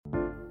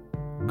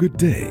Good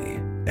day,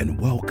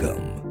 and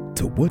welcome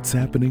to What's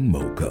Happening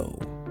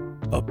MoCo,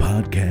 a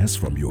podcast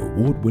from your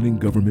award-winning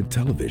government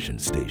television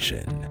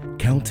station,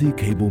 County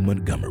Cable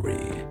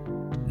Montgomery.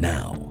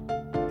 Now,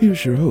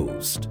 here's your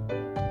host,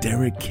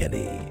 Derek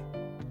Kinney.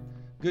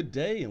 Good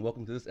day, and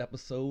welcome to this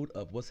episode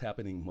of What's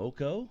Happening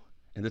MoCo.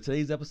 In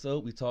today's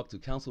episode, we talk to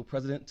Council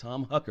President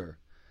Tom Hucker.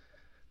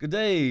 Good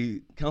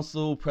day,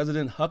 Council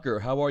President Hucker.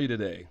 How are you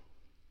today?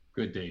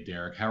 Good day,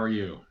 Derek. How are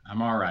you?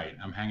 I'm all right.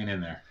 I'm hanging in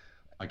there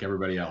like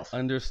everybody else.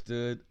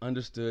 Understood.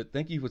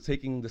 Thank you for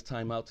taking this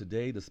time out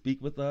today to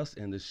speak with us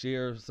and to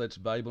share such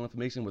valuable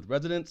information with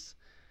residents.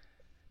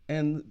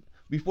 And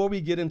before we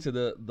get into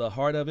the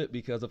heart of it,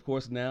 because of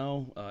course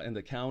now in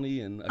the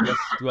county and I guess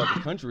throughout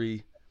the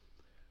country,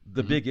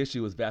 the big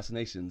issue is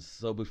vaccinations.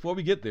 So before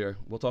we get there,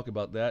 we'll talk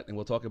about that, and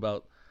we'll talk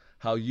about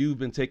how you've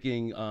been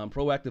taking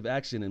proactive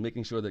action and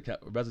making sure that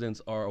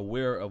residents are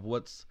aware of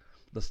what's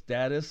the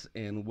status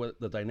and what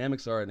the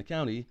dynamics are in the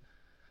county.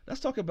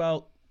 Let's talk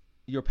about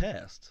your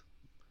past.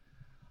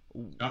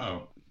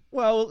 Uh-oh.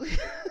 Well,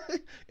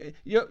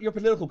 your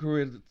political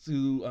career.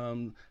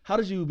 How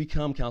did you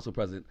become council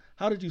president?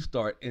 How did you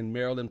start in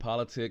Maryland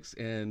politics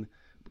and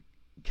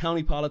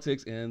county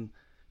politics and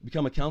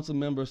become a council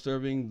member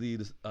serving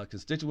the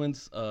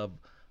constituents of,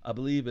 I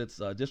believe it's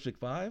District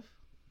 5?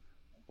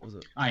 Was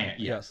it? I am,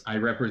 yes. I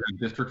represent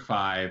District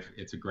 5.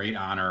 It's a great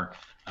honor.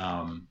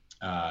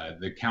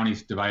 The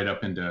county's divided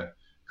up into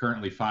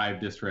currently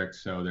 5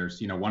 districts. So there's,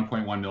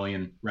 1.1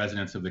 million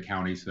residents of the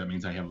county. So that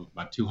means I have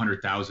about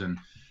 200,000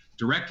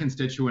 direct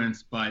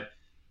constituents, but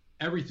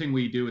everything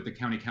we do at the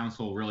county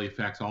council really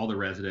affects all the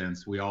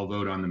residents. We all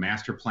vote on the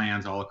master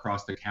plans all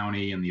across the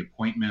county and the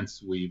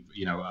appointments. We've,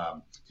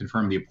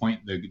 confirmed the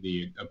appointment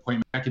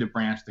executive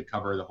branch that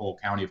cover the whole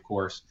county, of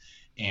course,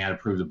 and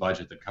approve the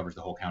budget that covers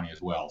the whole county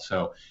as well.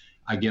 So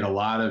I get a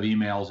lot of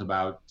emails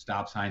about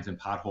stop signs and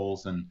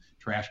potholes and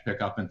trash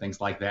pickup and things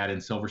like that in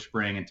Silver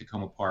Spring and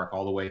Tacoma Park,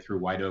 all the way through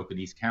White Oak and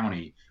East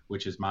County,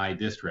 which is my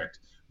district.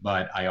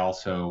 But I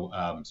also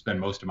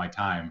spend most of my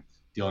time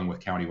dealing with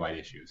countywide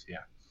issues. Yeah.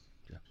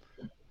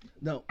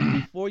 Now,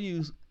 before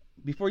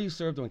you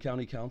served on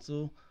county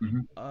council,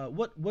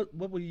 what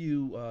were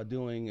you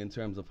doing in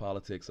terms of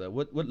politics?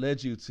 What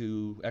led you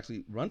to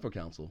actually run for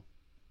council?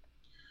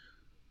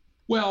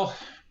 Well,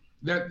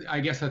 I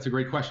guess that's a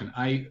great question.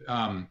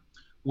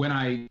 When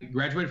I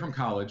graduated from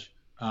college,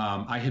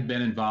 I had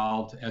been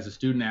involved as a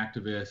student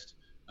activist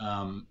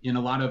in a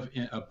lot of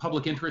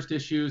public interest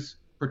issues,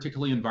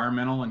 particularly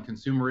environmental and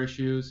consumer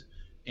issues.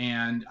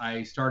 And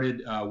I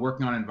started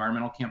working on an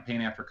environmental campaign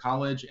after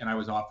college, and I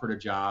was offered a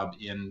job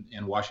in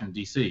Washington,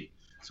 D.C.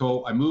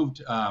 So I moved,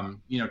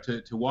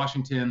 to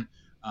Washington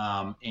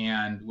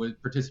and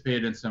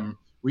participated in some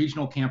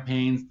regional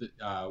campaigns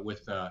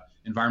with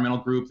environmental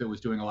group that was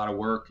doing a lot of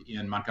work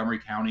in Montgomery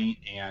County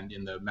and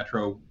in the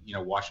metro,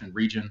 Washington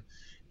region.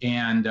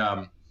 And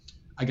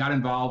I got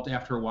involved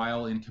after a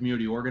while in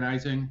community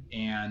organizing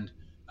and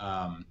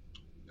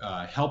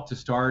helped to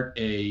start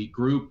a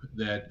group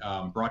that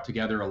brought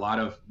together a lot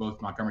of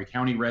both Montgomery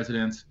County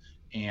residents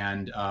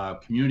and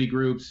community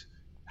groups,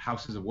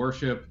 houses of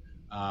worship,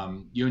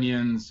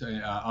 unions,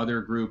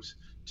 other groups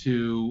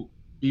to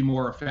be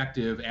more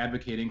effective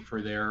advocating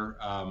for their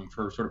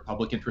for sort of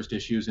public interest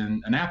issues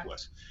in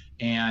Annapolis.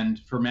 And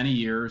for many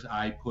years,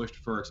 I pushed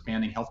for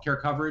expanding healthcare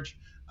coverage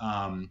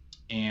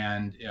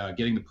and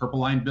getting the Purple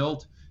Line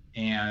built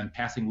and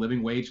passing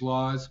living wage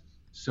laws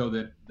so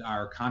that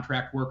our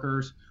contract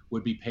workers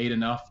would be paid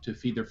enough to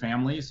feed their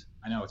families.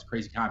 I know it's a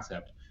crazy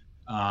concept.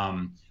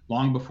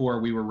 Long before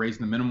we were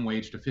raising the minimum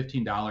wage to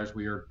 $15,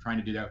 we were trying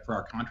to do that for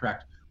our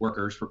contract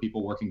workers, for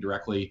people working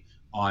directly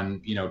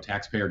on,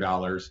 taxpayer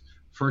dollars,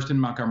 first in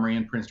Montgomery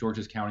and Prince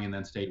George's County and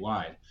then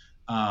statewide.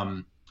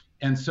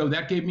 And so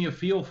that gave me a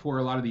feel for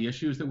a lot of the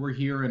issues that were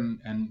here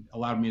and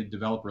allowed me to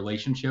develop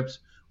relationships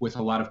with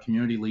a lot of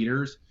community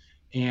leaders.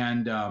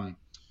 And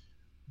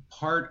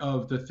part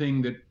of the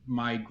thing that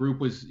my group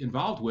was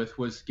involved with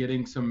was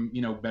getting some,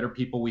 better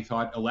people we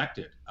thought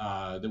elected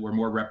that were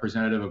more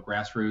representative of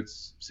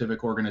grassroots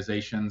civic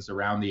organizations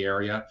around the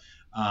area.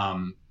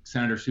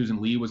 Senator Susan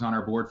Lee was on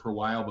our board for a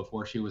while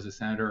before she was a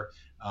senator,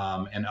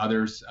 and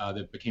others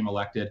that became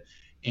elected.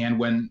 And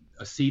when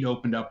a seat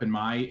opened up in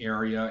my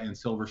area in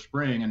Silver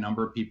Spring, a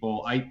number of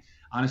people, I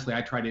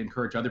tried to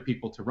encourage other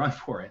people to run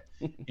for it,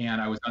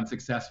 and I was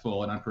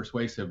unsuccessful and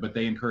unpersuasive, but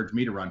they encouraged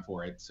me to run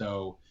for it.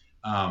 So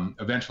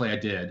eventually I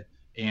did,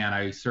 and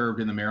I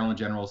served in the Maryland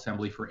General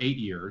Assembly for 8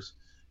 years.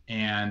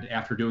 And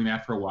after doing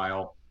that for a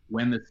while,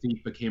 when the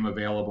seat became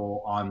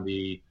available on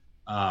the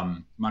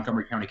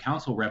Montgomery County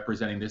Council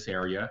representing this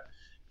area,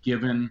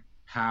 given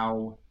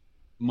how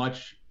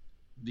much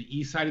the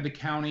east side of the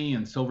county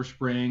and Silver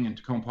Spring and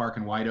Tacoma Park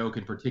and White Oak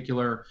in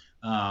particular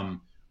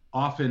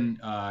often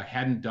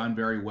hadn't done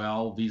very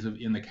well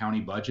in the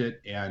county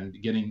budget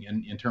and getting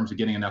in terms of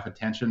getting enough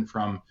attention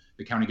from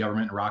the county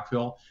government in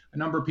Rockville. A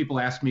number of people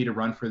asked me to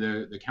run for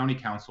the county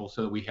council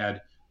so that we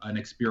had an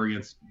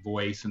experienced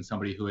voice and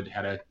somebody who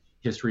had a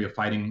history of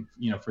fighting,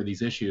 for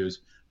these issues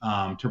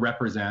to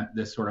represent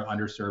this sort of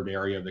underserved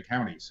area of the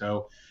county.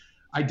 So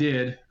I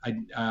did.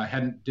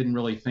 I didn't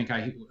really think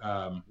I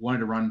wanted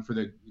to run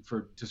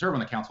to serve on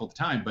the council at the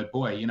time. But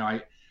boy,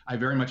 I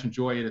very much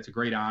enjoy it. It's a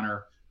great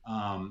honor,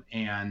 I'm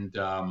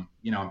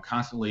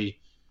constantly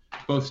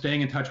both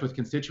staying in touch with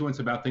constituents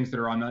about things that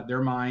are on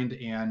their mind,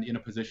 and in a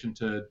position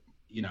to,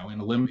 in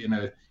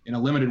a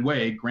limited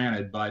way,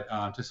 granted, but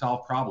to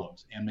solve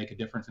problems and make a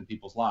difference in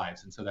people's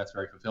lives. And so that's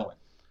very fulfilling.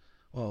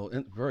 Well,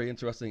 very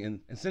interesting.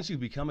 And since you've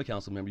become a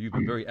council member, you've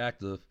been very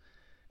active.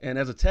 And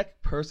as a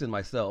tech person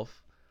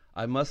myself,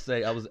 I must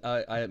say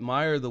I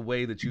admire the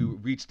way that you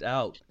reached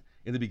out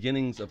in the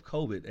beginnings of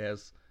COVID.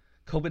 As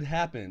COVID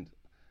happened,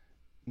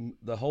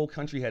 the whole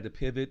country had to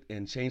pivot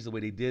and change the way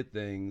they did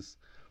things.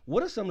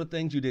 What are some of the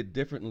things you did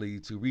differently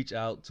to reach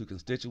out to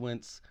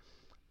constituents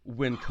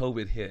when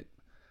COVID hit?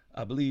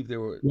 I believe there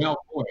were. Well,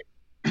 boy,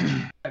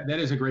 that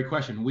is a great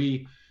question.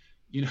 We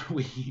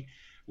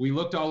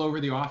looked all over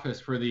the office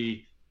for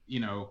the,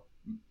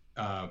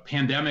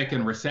 pandemic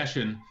and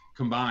recession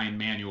combined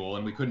manual,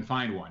 and we couldn't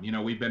find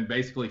one. We've been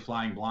basically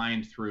flying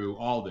blind through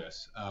all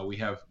this. We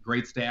have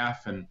great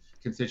staff and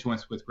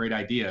constituents with great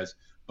ideas,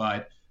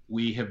 but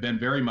we have been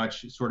very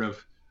much sort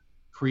of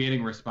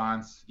creating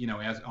response,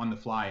 as on the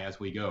fly as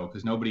we go,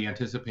 because nobody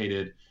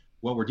anticipated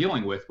what we're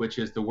dealing with, which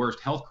is the worst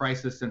health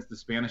crisis since the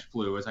Spanish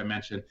flu, as I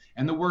mentioned,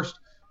 and the worst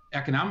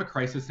economic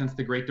crisis since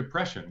the Great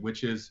Depression,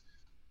 which is,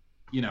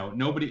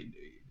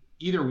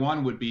 either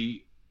one would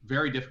be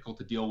very difficult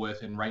to deal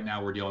with. And right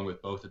now we're dealing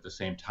with both at the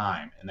same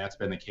time. And that's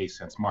been the case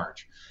since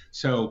March.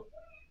 So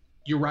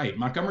you're right.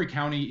 Montgomery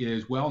County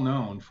is well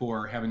known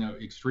for having an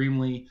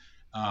extremely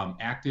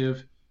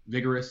active,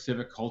 vigorous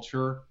civic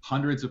culture.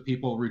 Hundreds of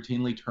people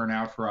routinely turn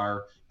out for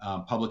our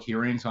public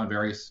hearings on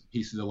various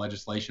pieces of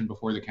legislation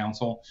before the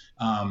council.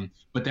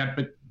 But that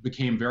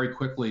became very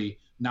quickly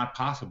not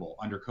possible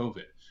under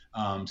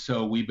COVID.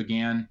 So we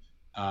began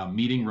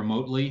meeting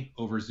remotely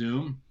over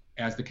Zoom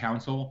as the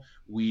council.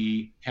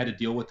 We had to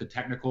deal with the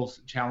technical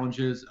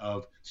challenges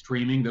of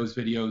streaming those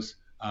videos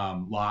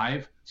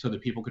live so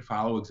that people could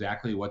follow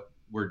exactly what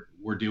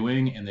we're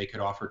doing, and they could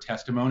offer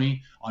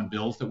testimony on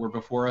bills that were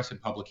before us in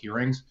public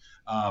hearings,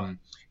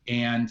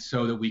 and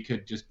so that we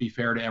could just be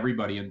fair to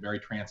everybody and very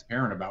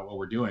transparent about what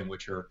we're doing,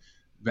 which are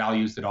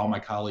values that all my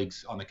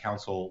colleagues on the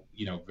council,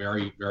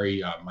 very,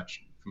 very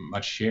much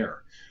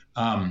share.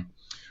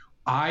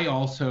 I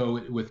also,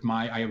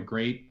 I have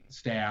great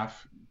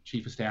staff,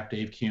 Chief of Staff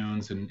Dave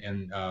Kuhns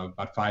and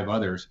about 5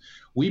 others.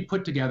 We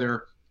put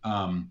together,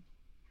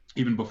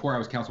 even before I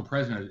was council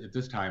president at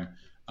this time,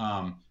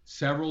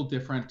 several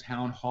different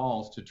town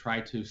halls to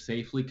try to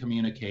safely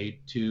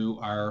communicate to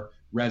our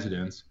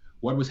residents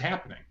what was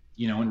happening,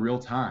 in real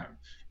time.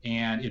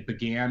 And it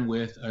began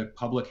with a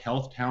public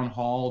health town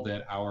hall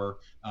that our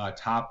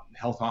top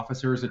health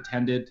officers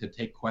attended to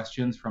take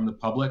questions from the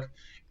public.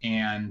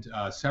 And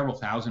several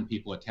thousand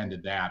people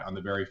attended that on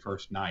the very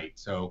first night.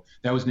 So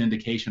that was an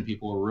indication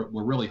people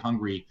were really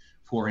hungry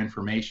for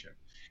information.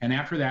 And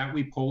after that,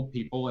 we polled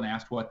people and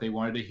asked what they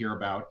wanted to hear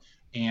about.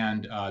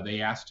 And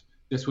they asked,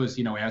 this was,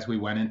 as we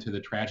went into the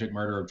tragic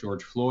murder of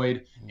George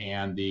Floyd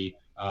and the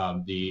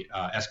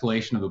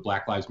escalation of the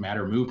Black Lives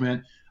Matter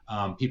movement.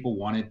 People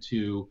wanted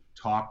to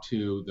talk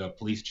to the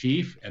police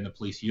chief and the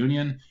police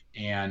union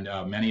and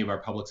many of our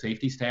public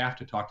safety staff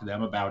to talk to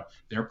them about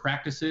their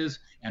practices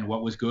and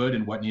what was good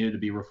and what needed to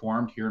be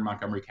reformed here in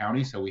Montgomery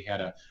County. So we had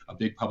a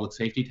big public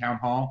safety town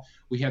hall.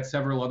 We had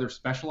several other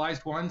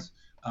specialized ones,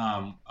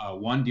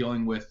 one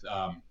dealing with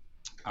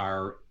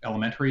our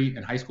elementary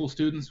and high school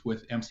students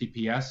with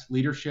MCPS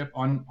leadership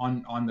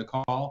on the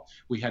call.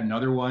 We had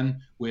another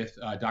one with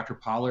Dr.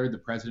 Pollard, the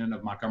president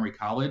of Montgomery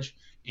College,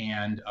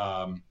 and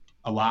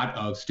a lot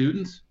of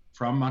students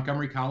from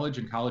Montgomery College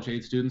and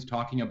college-age students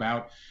talking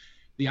about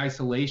the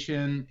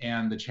isolation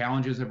and the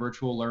challenges of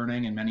virtual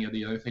learning and many of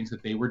the other things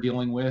that they were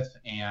dealing with,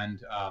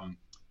 and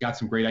got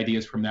some great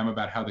ideas from them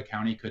about how the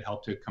county could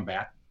help to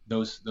combat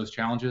those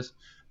challenges.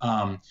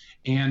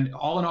 And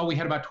all in all, we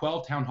had about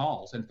 12 town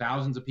halls, and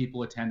thousands of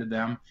people attended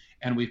them.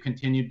 And we've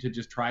continued to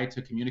just try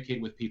to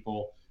communicate with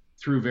people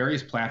through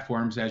various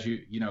platforms, as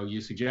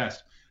you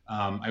suggest.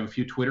 I have a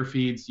few Twitter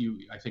feeds.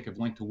 I think have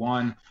linked to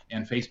one,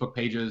 and Facebook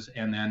pages,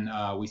 and then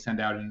we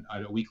send out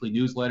a weekly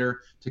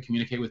newsletter to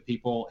communicate with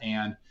people.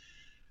 And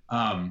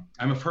I'm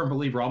a firm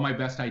believer all my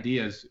best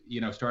ideas,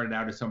 started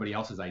out as somebody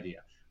else's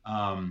idea.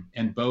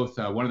 And both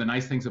one of the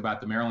nice things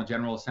about the Maryland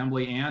General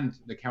Assembly and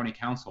the County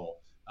Council,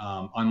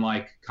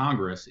 unlike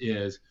Congress,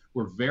 is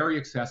we're very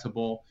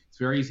accessible. It's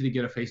very easy to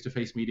get a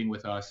face-to-face meeting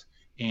with us.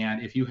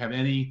 And if you have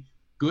any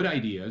good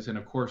ideas, and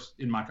of course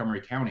in Montgomery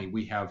County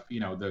we have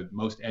the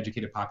most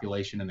educated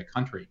population in the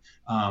country,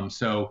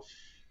 so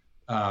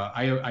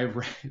I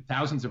have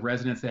thousands of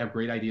residents that have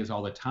great ideas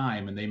all the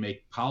time, and they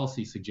make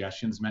policy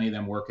suggestions. Many of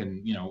them work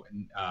in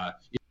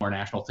our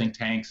national think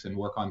tanks and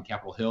work on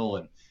Capitol Hill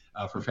and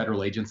for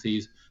federal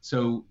agencies.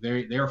 So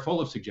they are full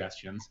of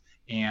suggestions,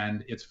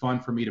 and it's fun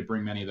for me to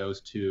bring many of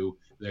those to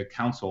the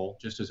council,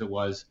 just as it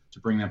was to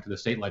bring them to the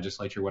state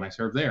legislature when I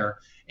served there,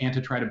 and to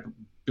try to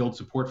build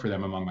support for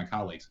them among my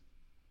colleagues.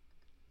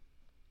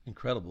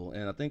 Incredible.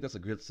 And I think that's a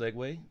good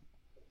segue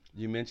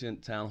You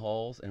mentioned town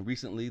halls, and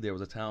recently there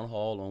was a town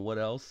hall on what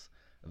else?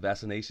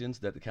 Vaccinations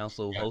that the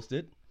council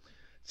hosted.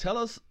 Tell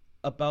us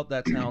about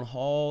that town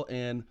hall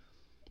and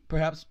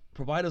perhaps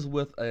provide us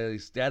with a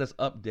status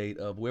update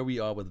of where we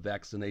are with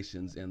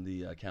vaccinations in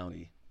the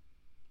county.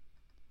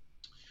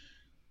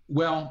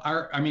 Well,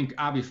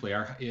 obviously,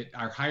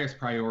 our highest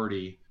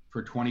priority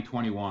for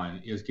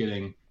 2021 is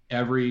getting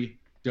every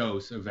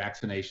dose of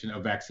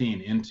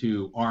vaccine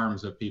into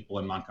arms of people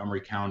in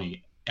Montgomery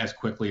County as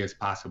quickly as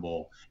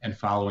possible, and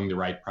following the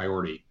right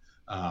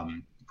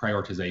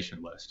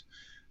prioritization list.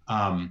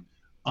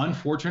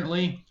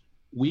 Unfortunately,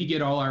 we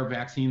get all our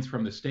vaccines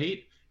from the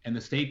state, and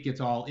the state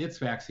gets all its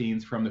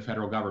vaccines from the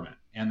federal government,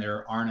 and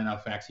there aren't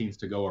enough vaccines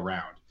to go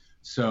around.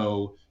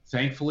 So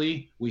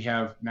thankfully, we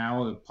have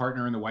now a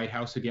partner in the White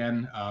House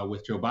again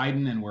with Joe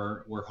Biden, and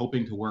we're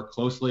hoping to work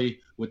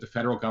closely with the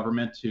federal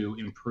government to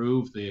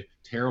improve the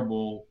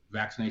terrible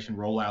vaccination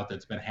rollout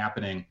that's been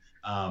happening,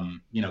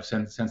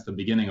 since the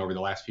beginning over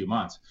the last few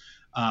months.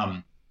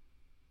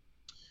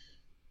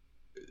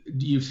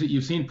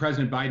 You've seen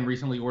President Biden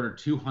recently order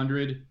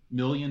 200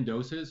 million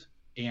doses,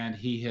 and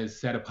he has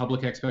set a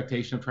public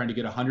expectation of trying to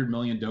get 100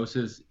 million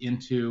doses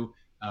into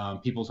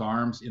people's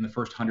arms in the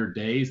first 100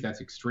 days.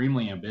 That's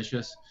extremely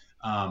ambitious.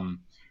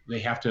 They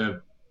have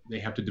to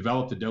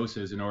develop the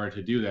doses in order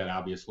to do that,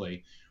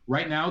 obviously.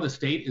 Right now, the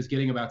state is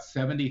getting about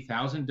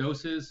 70,000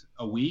 doses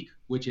a week,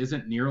 which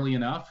isn't nearly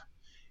enough.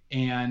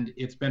 And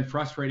it's been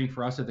frustrating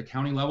for us at the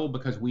county level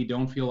because we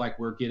don't feel like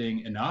we're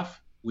getting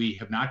enough. We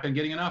have not been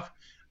getting enough.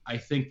 I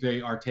think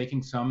they are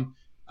taking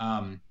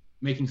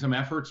making some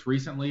efforts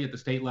recently at the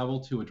state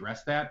level to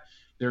address that.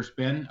 There's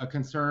been a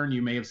concern,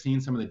 you may have seen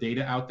some of the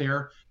data out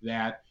there,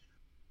 that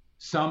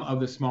some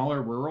of the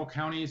smaller rural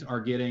counties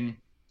are getting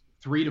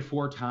 3 to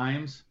 4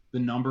 times the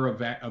number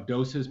of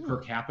doses per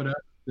capita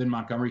than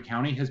Montgomery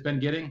County has been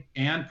getting,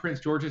 and Prince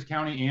George's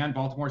County and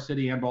Baltimore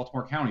City and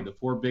Baltimore County, the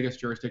 4 biggest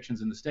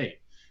jurisdictions in the state.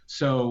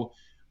 So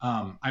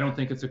I don't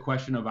think it's a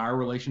question of our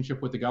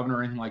relationship with the governor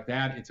or anything like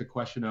that. It's a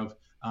question of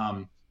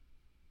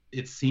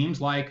it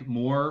seems like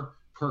more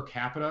per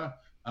capita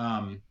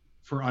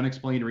for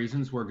unexplained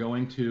reasons. We're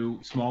going to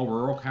small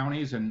rural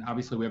counties, and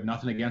obviously we have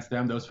nothing against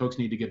them. Those folks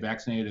need to get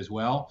vaccinated as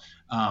well.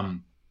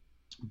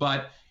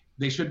 But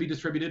they should be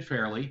distributed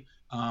fairly,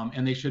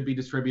 and they should be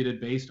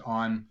distributed based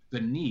on the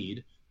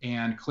need.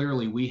 And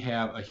clearly we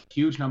have a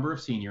huge number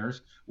of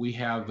seniors. We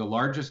have the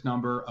largest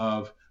number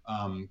of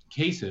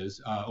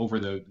cases over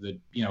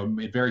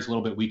it varies a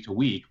little bit week to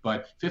week,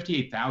 but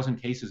 58,000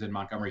 cases in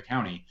Montgomery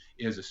County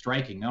is a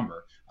striking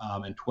number,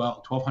 and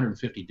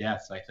 1,250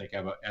 deaths, I think,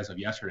 as of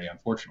yesterday,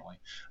 unfortunately.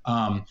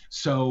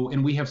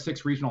 And we have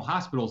 6 regional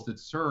hospitals that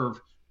serve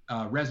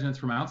residents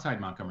from outside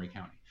Montgomery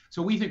County.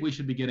 So we think we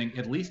should be getting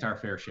at least our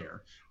fair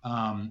share,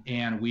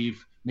 and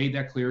we've made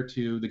that clear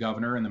to the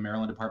governor and the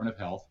Maryland Department of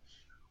Health.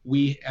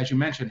 We, as you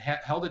mentioned,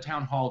 held a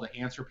town hall to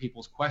answer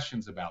people's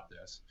questions about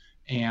this.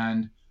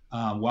 And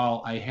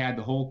while I had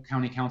the whole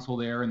county council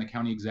there and the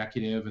county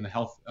executive and the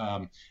health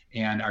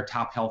and our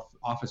top health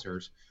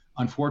officers,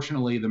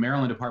 unfortunately, the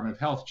Maryland Department of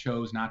Health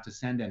chose not to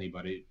send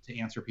anybody to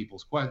answer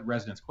people's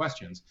residents'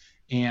 questions.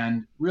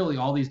 And really,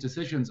 all these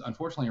decisions,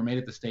 unfortunately, are made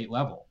at the state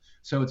level.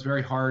 So it's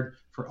very hard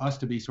for us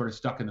to be sort of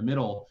stuck in the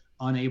middle,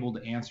 unable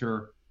to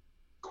answer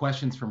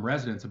questions from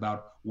residents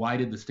about why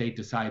did the state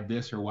decide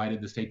this, or why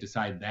did the state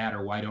decide that,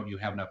 or why don't you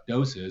have enough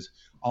doses.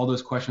 All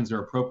those questions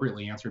are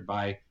appropriately answered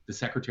by the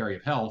Secretary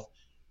of Health,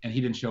 and he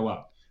didn't show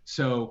up.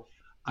 So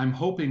I'm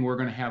hoping we're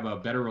going to have a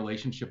better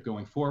relationship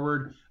going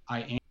forward.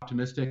 I am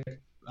optimistic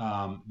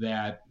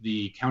that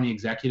the county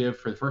executive,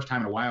 for the first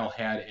time in a while,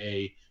 had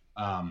a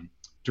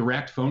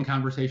direct phone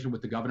conversation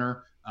with the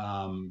governor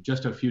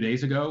just a few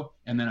days ago,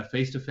 and then a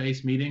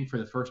face-to-face meeting for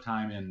the first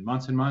time in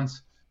months and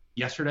months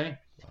yesterday.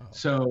 Wow.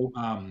 So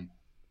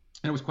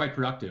and it was quite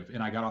productive.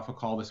 And I got off a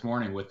call this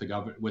morning with the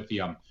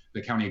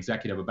county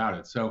executive about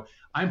it. So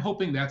I'm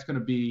hoping that's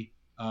going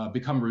to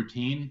become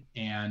routine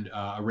and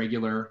a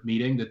regular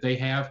meeting that they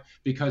have,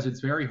 because it's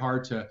very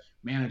hard to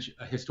manage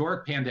a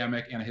historic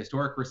pandemic and a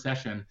historic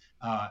recession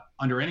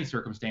under any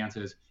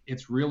circumstances.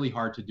 It's really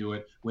hard to do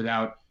it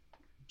without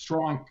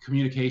strong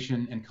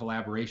communication and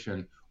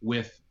collaboration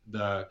with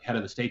the head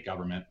of the state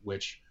government,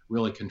 which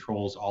really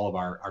controls all of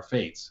our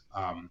fates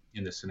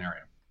in this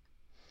scenario.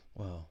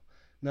 Wow.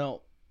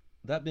 Now,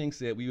 that being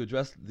said, we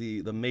addressed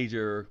the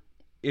major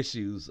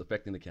issues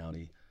affecting the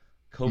county,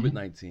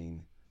 COVID-19,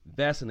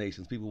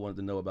 vaccinations. People wanted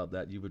to know about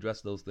that. You've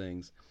addressed those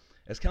things.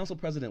 As council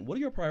president, what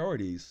are your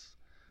priorities,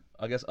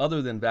 I guess,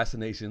 other than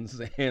vaccinations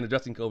and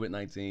addressing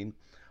COVID-19,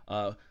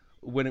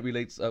 when it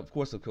relates, of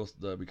course,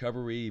 the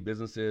recovery,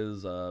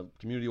 businesses,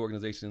 community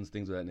organizations,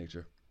 things of that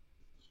nature?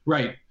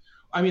 Right.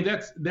 I mean,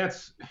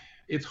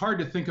 it's hard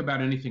to think about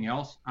anything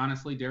else,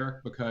 honestly,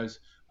 Derek, because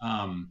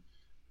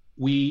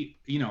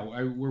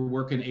we're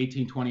working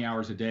 18, 20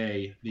 hours a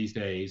day these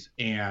days,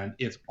 and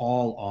it's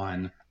all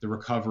on the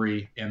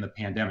recovery and the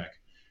pandemic.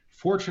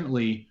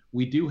 Fortunately,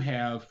 we do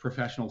have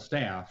professional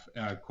staff,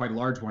 quite a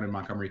large one in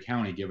Montgomery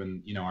County,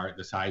 given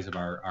the size of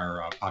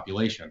our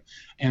population.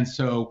 And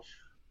so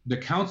the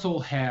council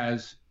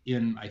has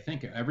in, I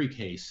think, every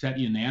case, set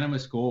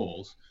unanimous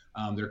goals.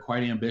 They're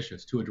quite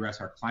ambitious to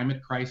address our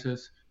climate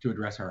crisis, to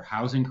address our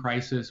housing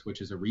crisis, which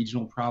is a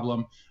regional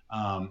problem,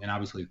 and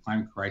obviously the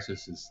climate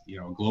crisis is,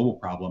 a global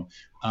problem.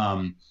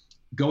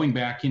 Going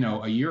back,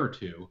 a year or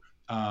two,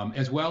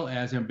 as well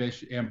as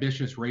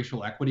ambitious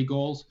racial equity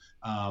goals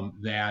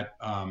that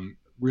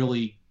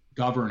really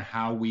govern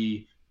how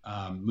we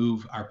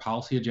move our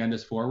policy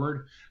agendas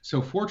forward.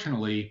 So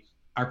fortunately,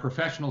 our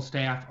professional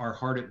staff are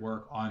hard at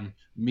work on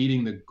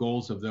meeting the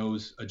goals of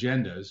those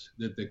agendas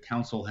that the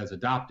council has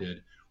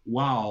adopted,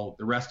 while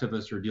the rest of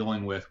us are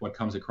dealing with what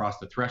comes across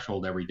the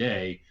threshold every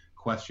day,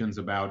 questions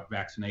about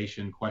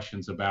vaccination,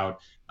 questions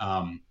about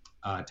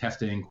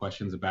testing,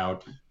 questions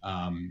about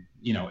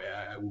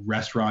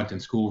restaurant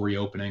and school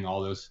reopening,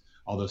 all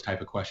those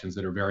type of questions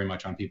that are very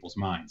much on people's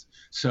minds.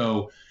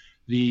 So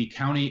the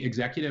county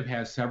executive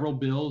has several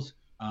bills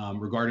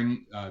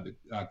regarding the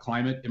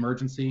climate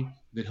emergency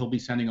that he'll be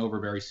sending over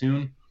very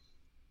soon.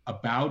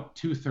 About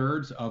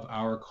 2/3 of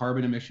our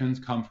carbon emissions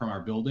come from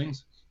our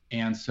buildings.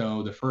 And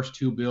so the first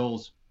two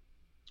bills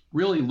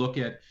really look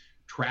at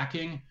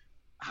tracking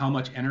how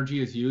much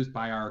energy is used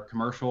by our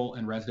commercial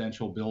and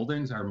residential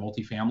buildings, our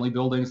multifamily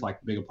buildings,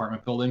 like big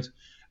apartment buildings,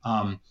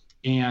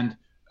 and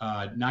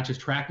not just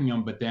tracking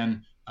them, but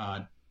then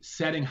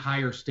setting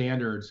higher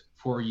standards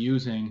for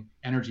using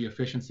energy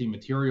efficiency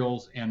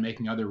materials and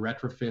making other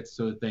retrofits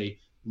so that they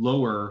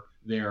lower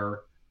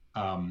their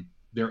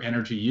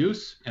energy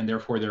use and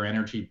therefore their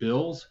energy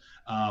bills.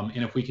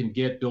 And if we can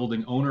get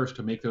building owners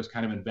to make those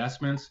kind of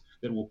investments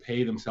that will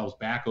pay themselves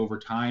back over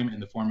time in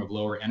the form of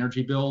lower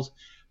energy bills,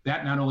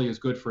 that not only is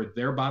good for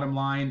their bottom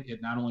line,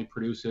 it not only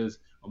produces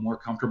a more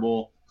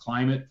comfortable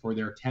climate for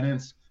their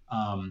tenants,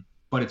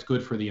 but it's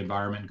good for the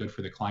environment, good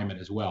for the climate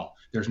as well.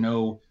 There's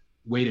no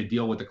way to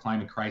deal with the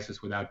climate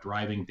crisis without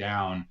driving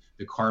down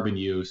the carbon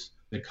use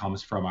that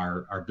comes from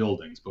our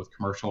buildings, both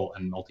commercial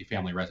and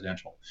multifamily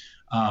residential.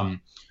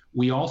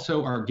 We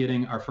also are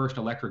getting our first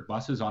electric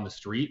buses on the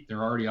street.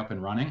 They're already up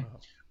and running.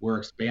 We're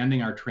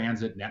expanding our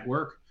transit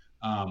network.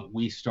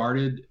 We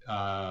started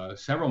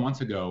several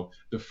months ago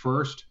the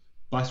first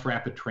bus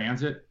rapid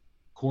transit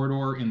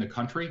corridor in the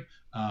country.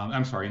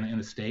 In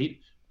the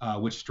state,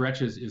 which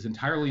is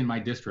entirely in my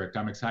district.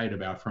 I'm excited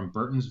about, from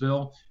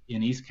Burtonsville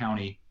in East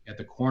County at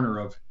the corner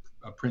of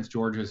Prince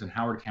George's and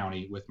Howard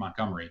County with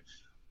Montgomery,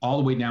 all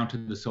the way down to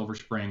the Silver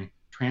Spring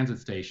transit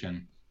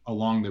station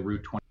along the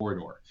Route 20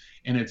 corridor.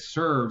 And it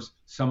serves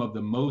some of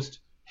the most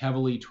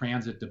heavily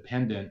transit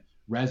dependent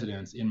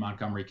residents in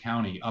Montgomery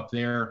County. Up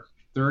there,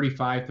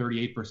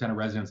 38% of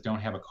residents don't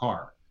have a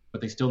car,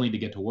 but they still need to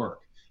get to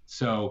work.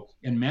 So,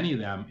 and many of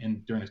them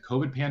during this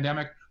COVID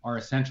pandemic are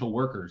essential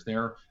workers.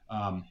 They're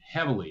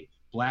heavily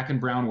Black and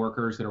brown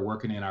workers that are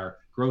working in our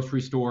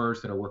grocery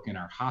stores, that are working in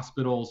our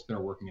hospitals, that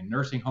are working in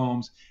nursing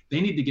homes.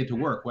 They need to get to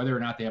work whether or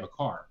not they have a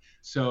car.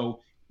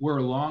 So we're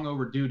long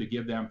overdue to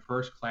give them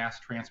first-class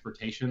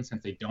transportation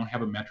since they don't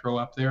have a metro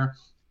up there.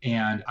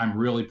 And I'm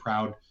really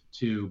proud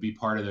to be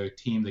part of the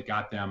team that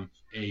got them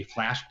a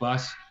flash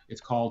bus,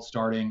 it's called,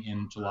 starting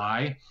in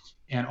July.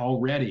 And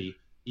already,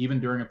 even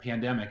during a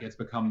pandemic, it's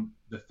become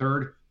the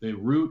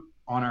route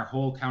on our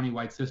whole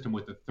countywide system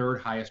with the third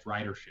highest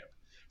ridership.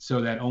 So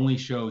that only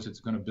shows it's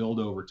going to build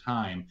over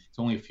time. It's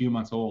only a few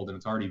months old and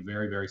it's already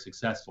very, very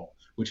successful,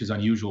 which is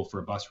unusual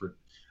for a bus route.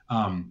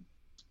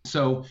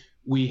 So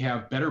we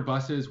have better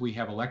buses. We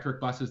have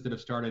electric buses that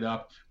have started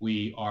up.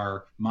 We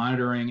are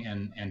monitoring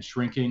and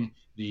shrinking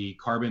the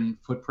carbon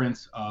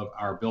footprints of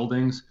our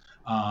buildings.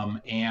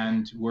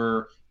 And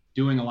we're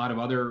doing a lot of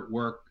other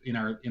work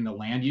in the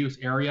land use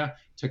area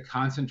to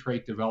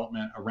concentrate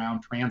development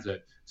around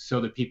transit so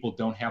that people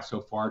don't have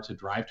so far to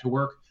drive to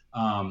work,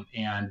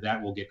 and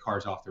that will get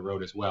cars off the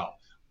road as well.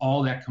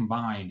 All that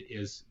combined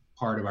is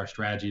part of our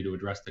strategy to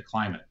address the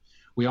climate.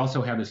 We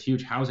also have this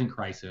huge housing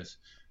crisis.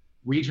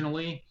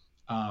 Regionally,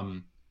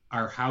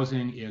 our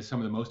housing is some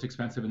of the most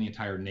expensive in the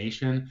entire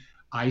nation.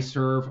 I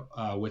serve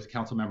with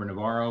Councilmember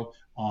Navarro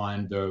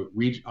on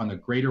the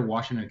Greater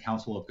Washington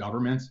Council of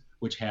Governments,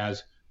 which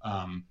has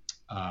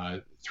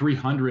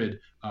 300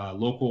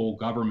 local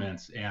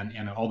governments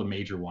and all the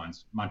major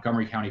ones: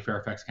 Montgomery County,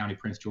 Fairfax County,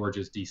 Prince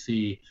George's,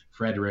 DC,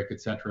 Frederick, et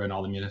cetera, and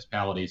all the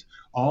municipalities,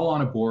 all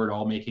on a board,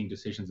 all making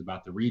decisions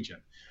about the region.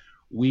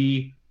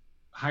 We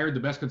hired the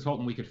best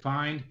consultant we could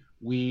find.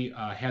 We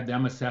had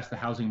them assess the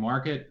housing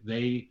market.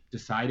 They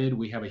decided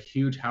we have a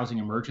huge housing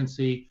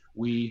emergency.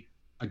 We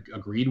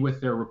agreed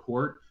with their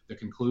report, the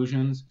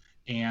conclusions,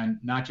 and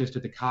not just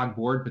at the COG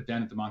board, but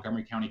then at the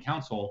Montgomery County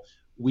Council,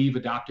 we've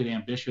adopted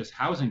ambitious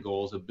housing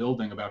goals of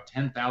building about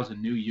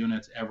 10,000 new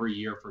units every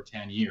year for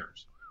 10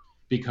 years.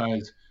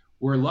 Because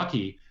we're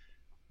lucky,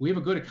 we have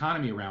a good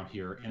economy around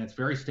here, and it's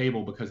very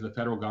stable because of the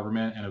federal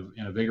government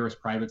and a vigorous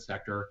private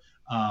sector.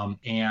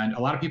 And a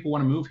lot of people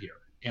want to move here,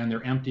 and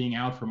they're emptying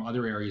out from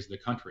other areas of the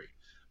country.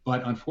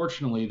 But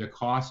unfortunately, the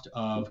cost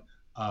of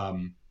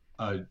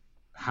a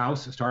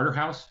starter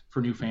house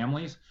for new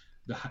families,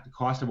 the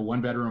cost of a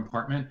one-bedroom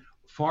apartment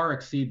far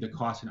exceed the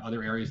cost in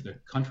other areas of the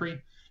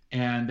country.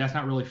 And that's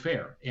not really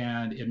fair.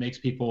 And it makes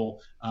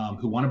people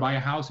who want to buy a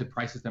house, it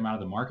prices them out of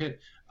the market.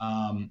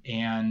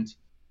 And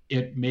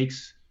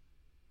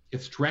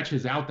it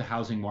stretches out the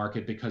housing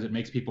market because it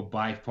makes people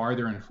buy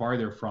farther and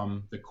farther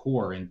from the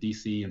core in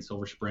DC and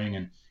Silver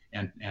Spring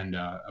and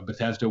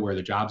Bethesda, where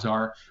the jobs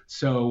are.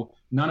 So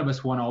none of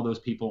us want all those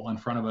people in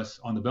front of us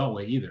on the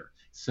Beltway either.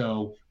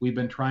 So we've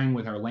been trying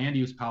with our land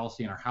use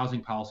policy and our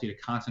housing policy to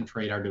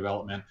concentrate our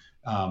development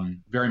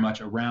very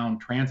much around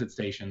transit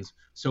stations,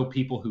 so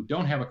people who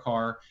don't have a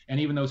car, and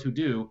even those who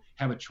do,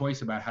 have a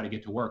choice about how to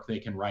get to work. They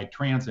can ride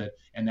transit,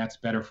 and that's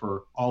better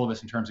for all of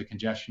us in terms of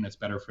congestion. It's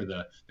better for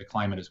the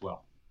climate as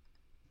well.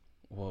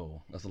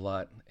 Whoa, that's a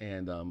lot.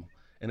 And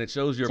it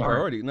shows your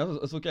priority. No,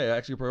 it's okay.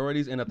 Actually,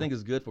 priorities. And I think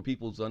it's good for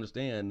people to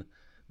understand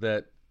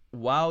that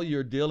while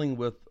you're dealing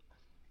with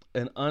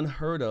an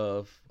unheard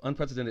of,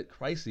 unprecedented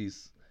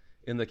crisis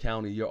in the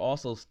county, you're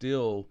also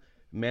still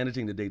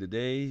managing the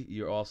day-to-day.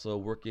 You're also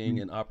working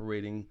and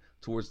operating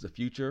towards the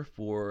future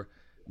for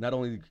not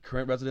only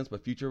current residents,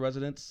 but future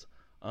residents.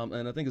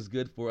 And I think it's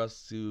good for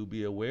us to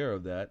be aware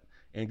of that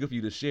and good for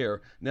you to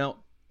share.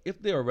 Now,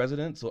 if there are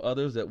residents or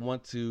others that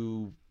want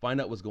to find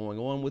out what's going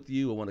on with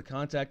you or want to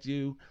contact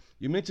you,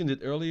 you mentioned it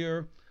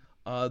earlier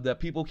that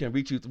people can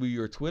reach you through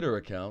your Twitter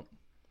account.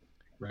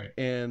 Right.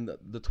 And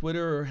the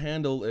Twitter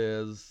handle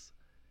is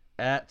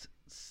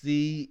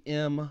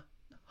 @CM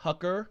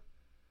Hucker.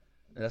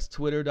 That's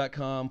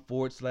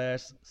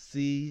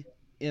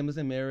twitter.com/CM as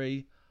in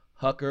Mary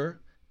Hucker,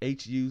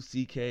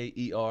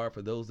 HUCKER.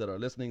 For those that are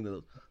listening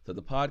to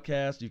the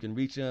podcast, you can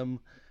reach him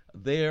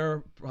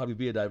there, probably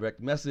via direct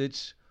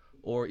message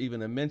or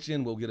even a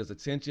mention will get his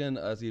attention.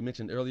 As he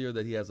mentioned earlier,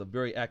 that he has a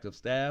very active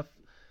staff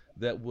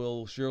that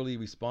will surely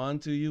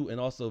respond to you, and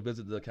also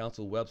visit the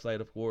council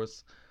website, of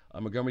course,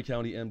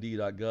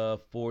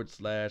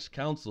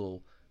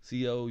 montgomerycountymd.gov/council,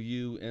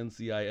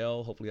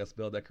 COUNCIL. Hopefully I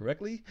spelled that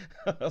correctly.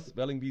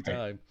 Spelling bee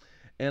time.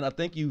 And I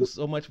thank you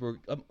so much for,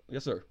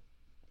 yes, sir.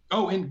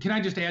 Oh, and can I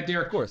just add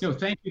there? Of course.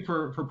 Thank you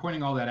for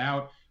pointing all that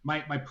out.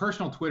 My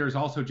personal Twitter is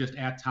also just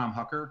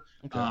 @TomHucker,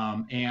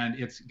 okay. And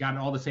it's got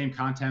all the same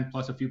content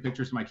plus a few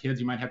pictures of my kids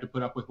you might have to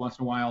put up with once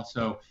in a while.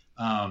 So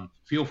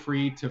feel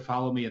free to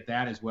follow me at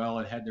that as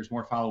well. There's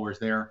more followers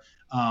there.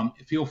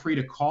 Feel free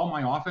to call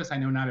my office. I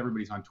know not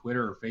everybody's on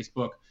Twitter or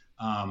Facebook.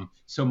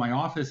 So my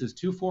office is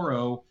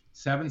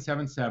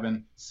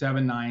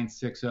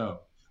 240-777-7960.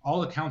 All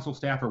the council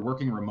staff are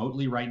working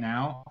remotely right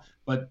now,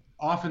 but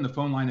often the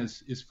phone line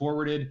is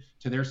forwarded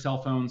to their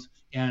cell phones.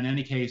 And in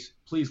any case,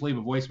 please leave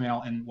a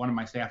voicemail and one of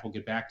my staff will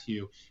get back to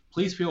you.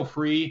 Please feel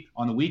free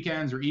on the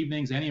weekends or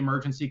evenings, any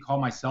emergency, call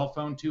my cell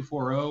phone,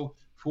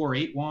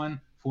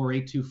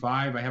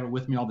 240-481-4825. I have it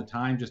with me all the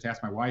time. Just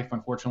ask my wife,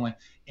 unfortunately.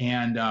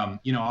 And,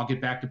 I'll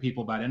get back to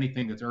people about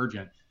anything that's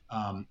urgent.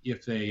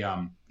 If they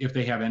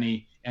have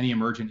any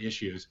emergent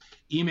issues.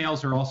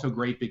 Emails are also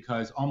great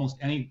because almost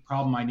any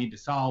problem I need to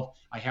solve,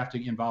 I have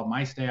to involve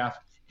my staff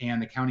and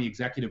the county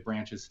executive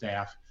branch's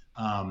staff.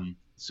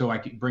 So I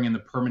can bring in the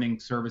permitting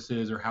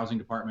services or housing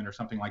department or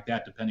something like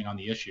that, depending on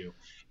the issue.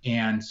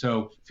 And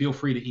so feel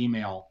free to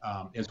email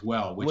as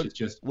well, which is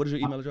just— What is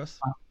your email address?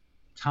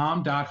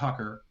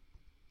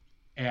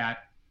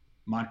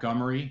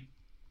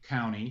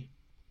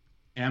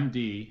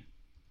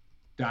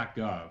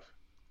 tom.hucker@montgomerycountymd.gov.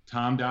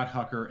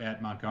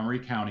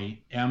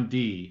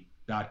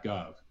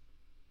 tom.hucker@montgomerycountymd.gov.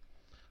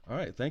 All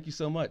right. Thank you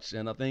so much.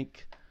 And I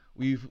think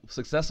we've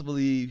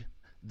successfully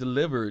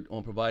delivered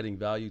on providing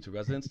value to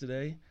residents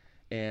today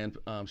and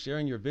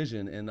sharing your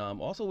vision and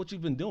also what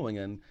you've been doing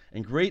and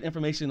great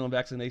information on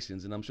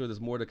vaccinations. And I'm sure there's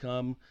more to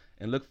come,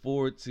 and look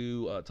forward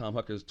to Tom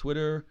Hucker's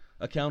Twitter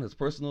account, his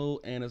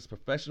personal and his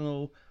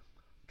professional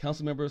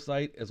council member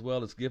site, as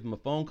well as give him a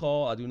phone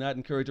call. I do not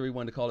encourage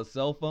everyone to call his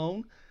cell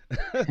phone.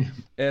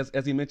 as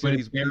he mentioned,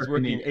 he's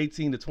working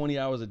 18 to 20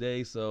 hours a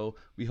day, so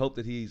we hope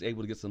that he's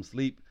able to get some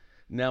sleep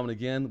now and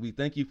again. We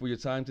thank you for your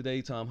time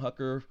today, Tom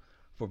Hucker,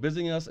 for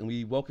visiting us, and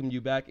we welcome you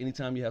back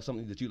anytime you have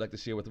something that you'd like to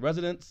share with the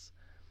residents.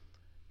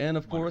 And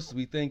of course,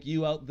 we thank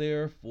you out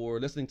there for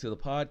listening to the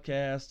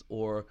podcast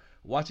or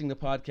watching the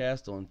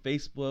podcast on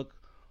Facebook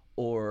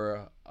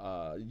or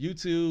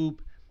YouTube.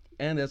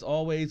 And as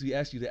always, we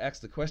ask you to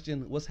ask the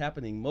question, what's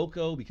happening,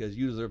 MoCo? Because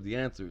you deserve the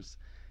answers.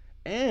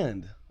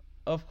 And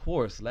of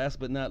course, last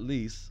but not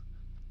least,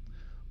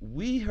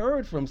 we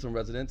heard from some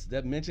residents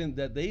that mentioned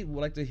that they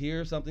would like to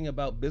hear something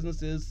about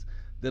businesses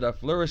that are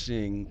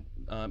flourishing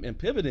and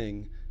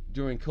pivoting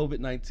during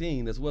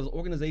COVID-19, as well as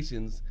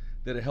organizations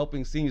that are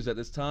helping seniors at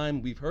this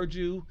time. We've heard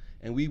you,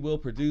 and we will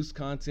produce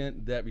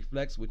content that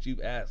reflects what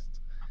you've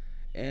asked.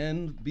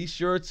 And be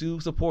sure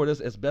to support us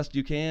as best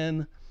you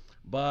can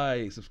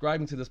by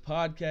subscribing to this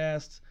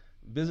podcast,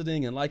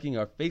 visiting and liking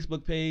our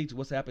Facebook page,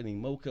 What's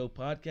Happening MoCo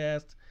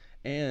Podcast,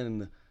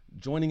 and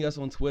joining us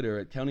on Twitter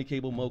at County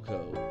Cable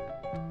MoCo.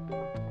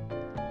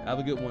 Have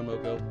a good one,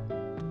 MoCo.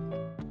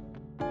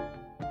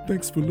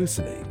 Thanks for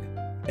listening,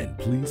 and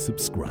please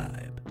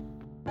subscribe.